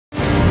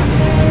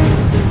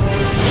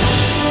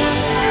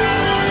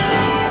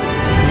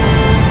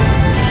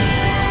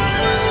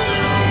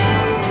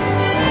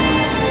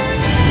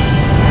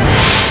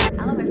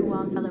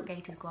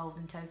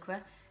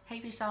Sakura.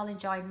 Hope you all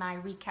enjoyed my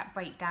recap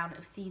breakdown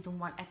of Season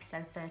 1,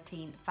 Episode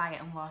 13, Fire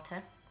and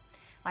Water.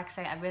 Like I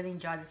say, I really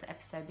enjoyed this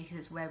episode because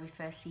it's where we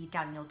first see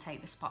Daniel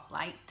take the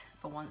spotlight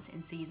for once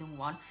in Season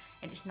 1.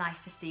 And it's nice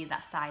to see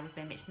that side of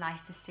him. It's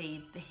nice to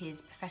see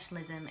his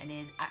professionalism and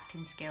his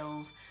acting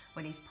skills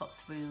when he's put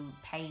through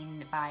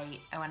pain by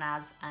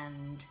Oanaz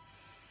and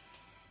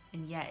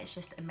yeah, it's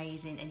just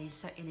amazing in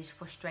his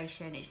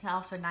frustration. It's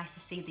also nice to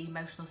see the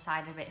emotional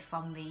side of it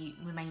from the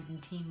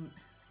remaining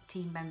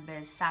team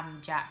members, Sam,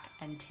 Jack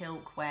and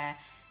Tilk, where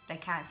they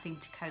can't seem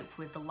to cope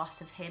with the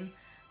loss of him.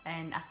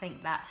 And I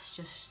think that's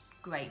just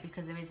great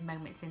because there is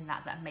moments in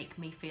that make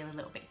me feel a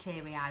little bit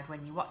teary-eyed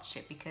when you watch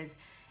it, because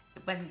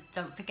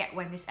don't forget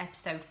when this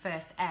episode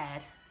first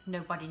aired,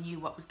 nobody knew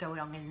what was going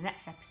on in the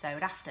next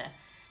episode after.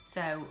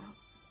 So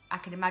I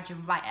can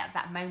imagine right at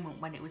that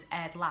moment when it was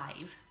aired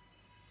live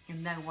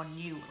and no one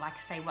knew, like I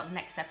say, what the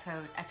next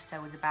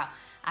episode was about.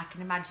 I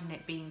can imagine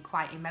it being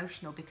quite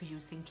emotional because you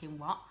was thinking,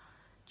 what?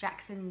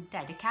 Jackson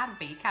dead? He can't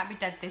be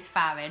dead this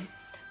far in.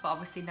 But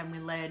obviously then we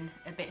learn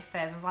a bit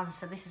further on.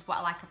 So this is what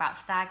I like about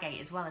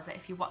Stargate as well, is that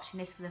if you're watching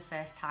this for the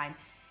first time,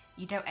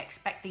 you don't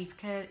expect these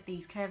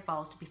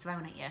curveballs to be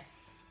thrown at you.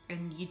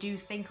 And you do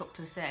think up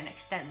to a certain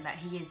extent that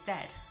he is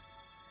dead.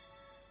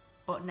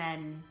 But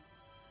then,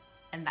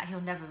 and that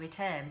he'll never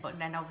return. But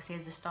then obviously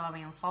as the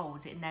story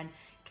unfolds,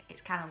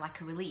 it's kind of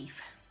like a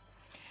relief.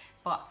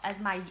 But as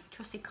my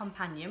trusted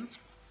companion,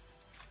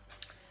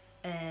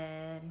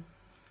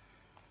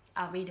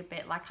 I'll read a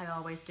bit like I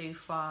always do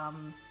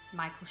from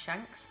Michael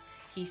Shanks.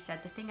 He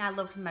said, "The thing I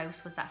loved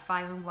most was that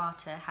Fire and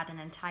Water had an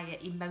entire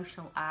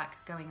emotional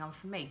arc going on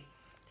for me."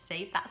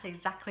 See, that's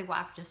exactly what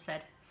I've just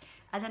said.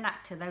 As an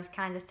actor, those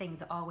kinds of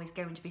things are always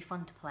going to be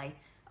fun to play.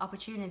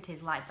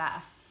 Opportunities like that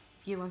are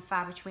few and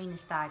far between in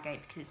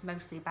Stargate because it's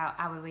mostly about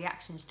our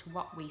reactions to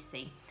what we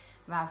see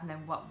rather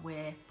than what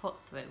we're put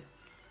through.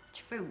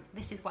 True,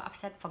 this is what I've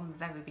said from the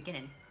very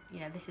beginning. You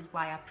know, this is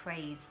why I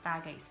praise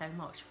Stargate so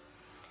much.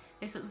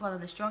 This was one of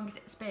the strongest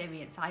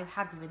experiences I've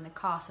had within the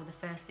course of the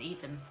first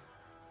season.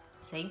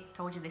 See,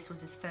 told you this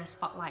was his first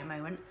spotlight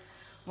moment.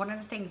 One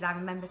of the things I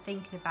remember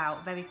thinking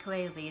about very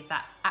clearly is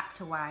that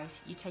actor-wise,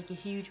 you take a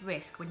huge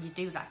risk when you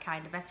do that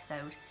kind of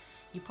episode.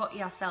 You put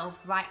yourself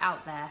right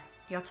out there.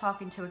 You're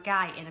talking to a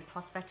guy in a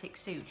prosthetic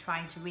suit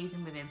trying to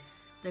reason with him.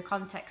 The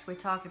context we're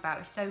talking about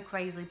is so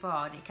crazily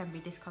broad it can be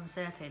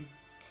disconcerting.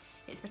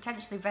 It's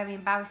potentially very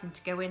embarrassing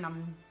to go in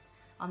on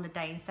the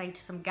day and say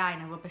to some guy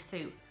in a rubber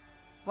suit,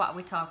 "What are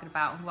we talking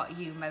about and what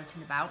are you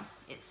moting about?"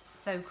 It's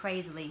so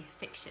crazily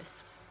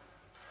fictitious.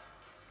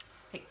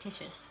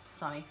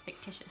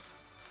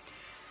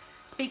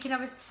 Speaking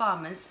of his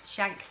performance,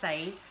 Shank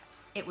says,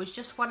 "It was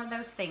just one of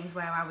those things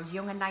where I was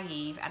young and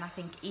naive and I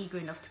think eager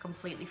enough to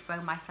completely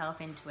throw myself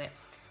into it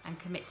and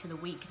commit to the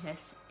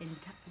wackiness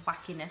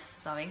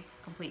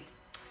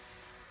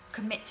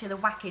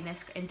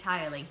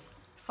entirely.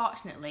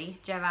 Fortunately,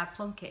 Gerard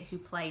Plunkett, who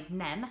played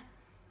Nem,"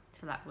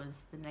 so that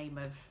was the name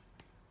of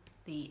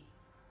the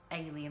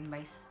alien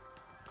race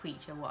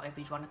creature, whatever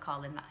you want to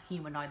call him, that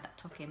humanoid that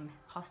took him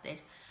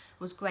hostage,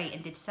 was great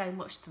and did so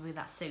much through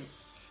that suit.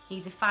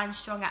 He's a fine,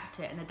 strong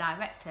actor, and the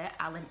director,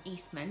 Alan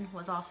Eastman,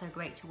 was also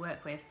great to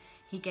work with.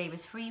 He gave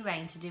us free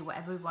rein to do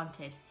whatever we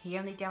wanted. He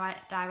only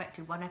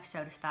directed one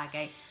episode of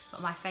Stargate,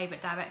 but my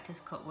favourite director's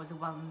cut was the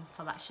one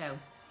for that show.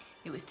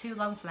 It was too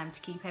long for them to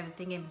keep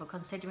everything in, but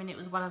considering it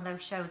was one of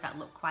those shows that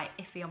looked quite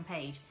iffy on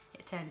page,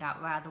 it turned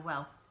out rather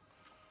well."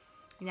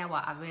 You know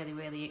what,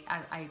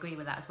 I agree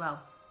with that as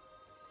well.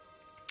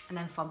 And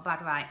then from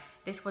Brad Wright,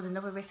 "This was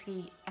another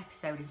risky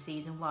episode in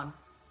Season 1.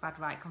 Brad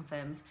Wright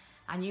confirms,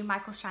 "I knew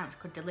Michael Shanks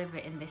could deliver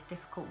it in this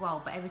difficult role,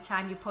 but every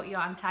time you put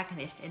your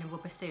antagonist in a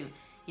rubber suit,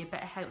 you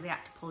better hope the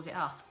actor pulls it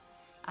off.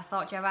 I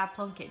thought Gerard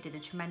Plunkett did a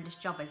tremendous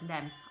job as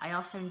Nem. I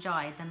also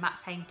enjoyed the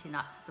matte painting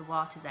at the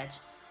water's edge.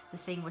 The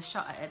scene was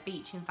shot at a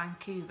beach in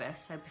Vancouver,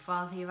 so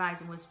before the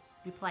horizon was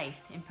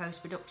replaced in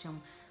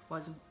post-production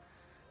was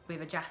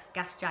with a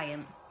gas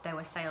giant, there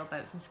were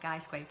sailboats and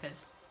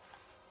skyscrapers."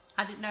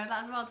 I didn't know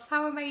that as well. That's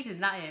how amazing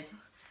that is.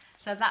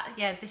 So that,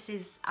 yeah,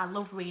 I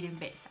love reading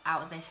bits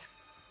out of this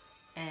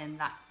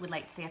that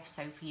relate to the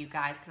episode for you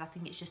guys, because I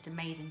think it's just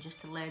amazing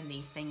just to learn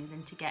these things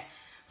and to get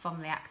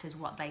from the actors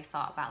what they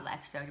thought about the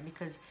episode. And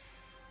because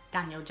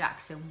Daniel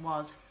Jackson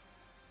was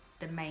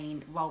the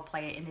main role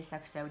player in this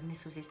episode and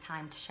this was his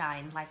time to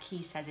shine, like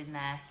he says in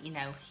there, you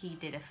know, he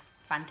did a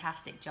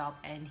fantastic job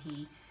and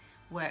he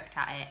worked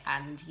at it,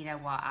 and you know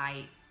what,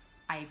 I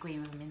agree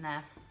with him in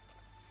there.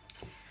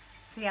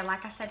 So yeah,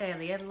 like I said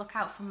earlier, look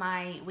out for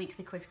my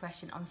weekly quiz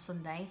question on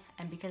Sunday,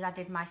 and because I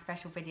did my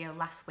special video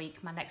last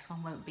week, my next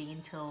one won't be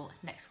until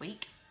next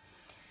week.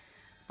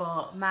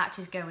 But March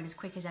is going as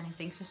quick as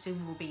anything, so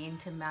soon we'll be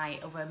into my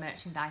other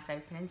merchandise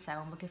opening, so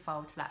I'm looking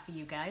forward to that for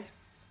you guys.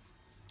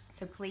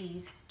 So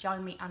please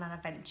join me on an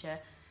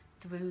adventure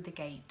through the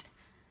gate,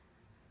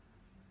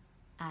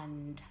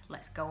 and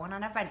let's go on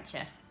an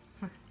adventure.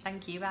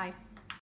 Thank you, bye.